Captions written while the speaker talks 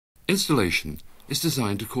Installation is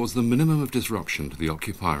designed to cause the minimum of disruption to the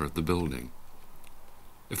occupier of the building.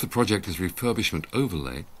 If the project is refurbishment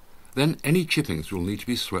overlay, then any chippings will need to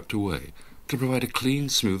be swept away to provide a clean,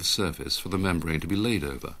 smooth surface for the membrane to be laid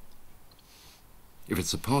over. If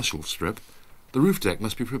it's a partial strip, the roof deck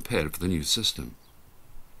must be prepared for the new system.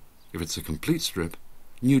 If it's a complete strip,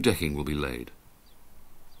 new decking will be laid.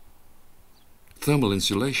 Thermal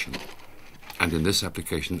insulation, and in this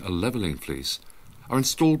application a levelling fleece, are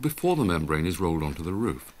installed before the membrane is rolled onto the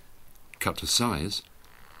roof, cut to size,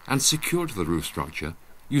 and secured to the roof structure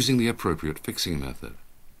using the appropriate fixing method.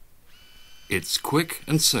 It's quick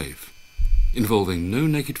and safe, involving no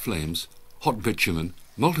naked flames, hot bitumen,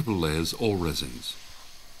 multiple layers or resins.